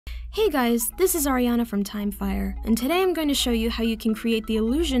Hey guys, this is Ariana from Timefire, and today I'm going to show you how you can create the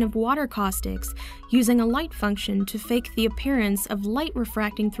illusion of water caustics using a light function to fake the appearance of light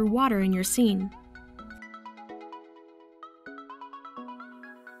refracting through water in your scene.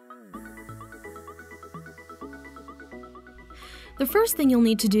 The first thing you'll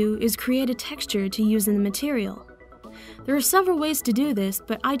need to do is create a texture to use in the material. There are several ways to do this,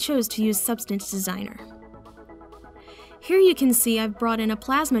 but I chose to use Substance Designer. Here you can see I've brought in a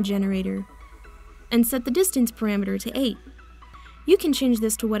plasma generator and set the distance parameter to 8. You can change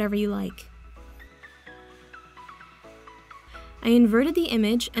this to whatever you like. I inverted the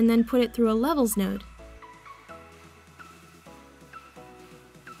image and then put it through a levels node.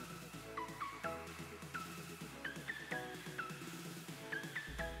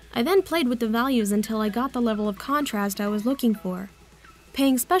 I then played with the values until I got the level of contrast I was looking for,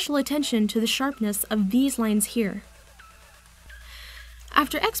 paying special attention to the sharpness of these lines here.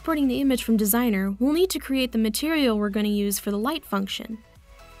 After exporting the image from Designer, we'll need to create the material we're going to use for the light function.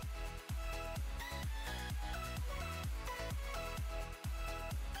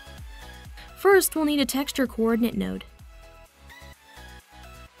 First, we'll need a texture coordinate node.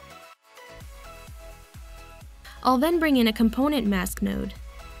 I'll then bring in a component mask node.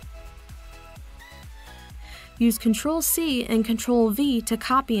 Use Ctrl-C and Ctrl-V to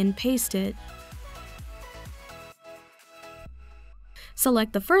copy and paste it.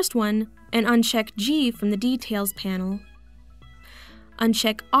 Select the first one and uncheck G from the Details panel.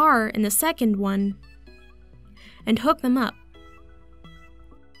 Uncheck R in the second one and hook them up.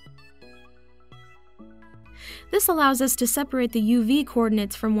 This allows us to separate the UV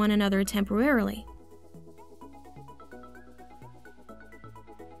coordinates from one another temporarily.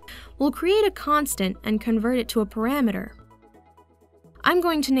 We'll create a constant and convert it to a parameter. I'm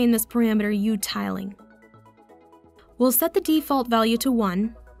going to name this parameter U tiling. We'll set the default value to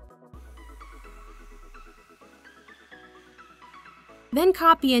 1, then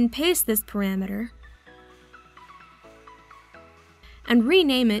copy and paste this parameter, and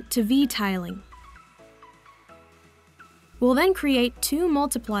rename it to V tiling. We'll then create two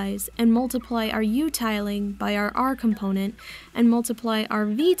multiplies and multiply our U tiling by our R component and multiply our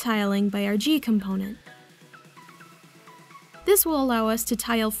V tiling by our G component. This will allow us to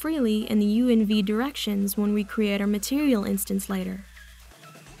tile freely in the U and V directions when we create our material instance later.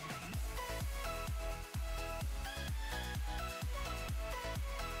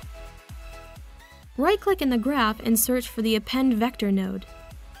 Right-click in the graph and search for the Append Vector node,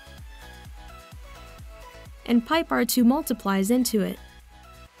 and pipe our two multiplies into it.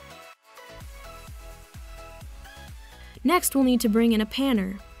 Next, we'll need to bring in a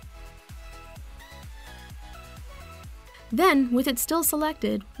panner. Then, with it still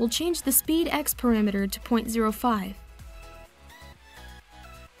selected, we'll change the speed x parameter to 0.05.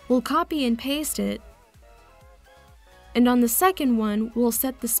 We'll copy and paste it, and on the second one, we'll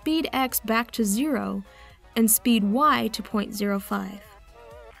set the speed x back to 0 and speed y to 0.05.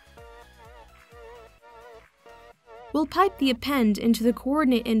 We'll pipe the append into the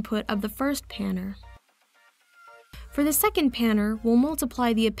coordinate input of the first panner. For the second panner, we'll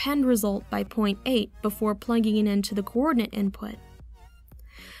multiply the append result by 0.8 before plugging it into the coordinate input.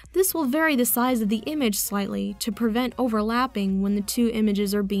 This will vary the size of the image slightly to prevent overlapping when the two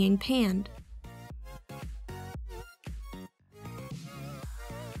images are being panned.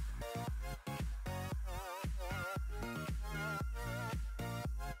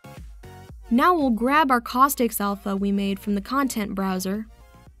 Now we'll grab our Caustics alpha we made from the content browser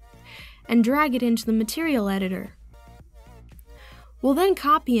and drag it into the material editor. We'll then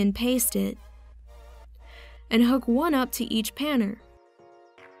copy and paste it and hook one up to each panner.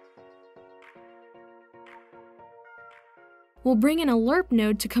 We'll bring in a lerp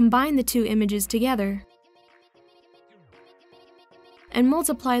node to combine the two images together and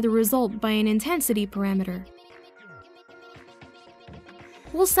multiply the result by an intensity parameter.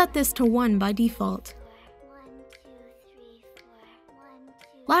 We'll set this to 1 by default.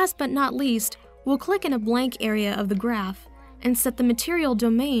 Last but not least, we'll click in a blank area of the graph and set the material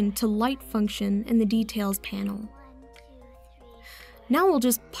domain to light function in the Details panel. Now we'll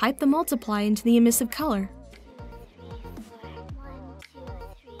just pipe the multiply into the emissive color.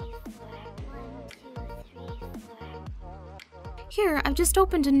 Here, I've just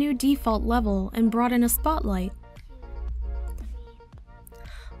opened a new default level and brought in a spotlight.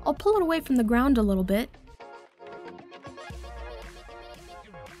 I'll pull it away from the ground a little bit.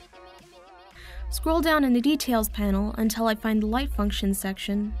 Scroll down in the Details panel until I find the Light Function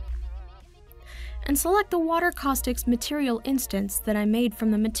section, and select the Water Caustics material instance that I made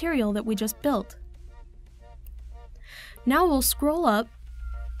from the material that we just built. Now we'll scroll up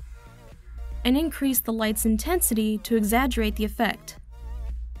and increase the light's intensity to exaggerate the effect.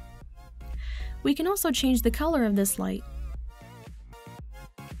 We can also change the color of this light.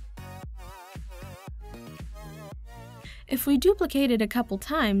 If we duplicate it a couple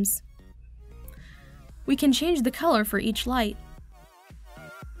times, we can change the color for each light.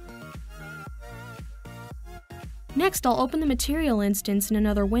 Next, I'll open the material instance in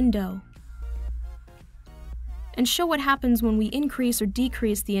another window and show what happens when we increase or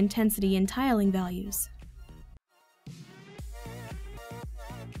decrease the intensity in tiling values.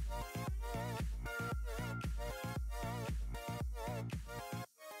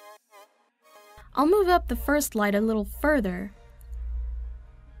 I'll move up the first light a little further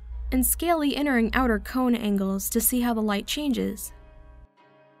and scale the inner and outer cone angles to see how the light changes.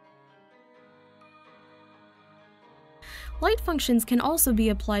 Light functions can also be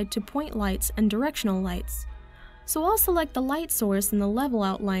applied to point lights and directional lights, so I'll select the light source in the level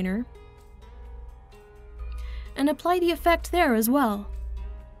outliner and apply the effect there as well,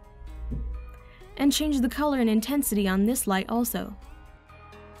 and change the color and intensity on this light also.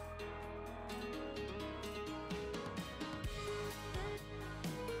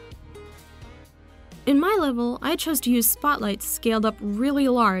 In my level, I chose to use spotlights scaled up really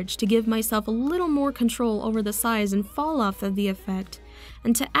large to give myself a little more control over the size and fall off of the effect,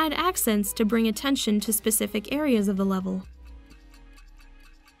 and to add accents to bring attention to specific areas of the level.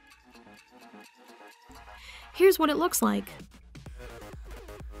 Here's what it looks like.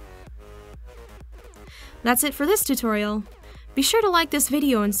 That's it for this tutorial. Be sure to like this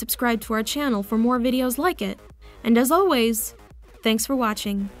video and subscribe to our channel for more videos like it. And as always, thanks for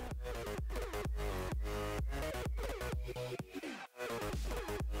watching.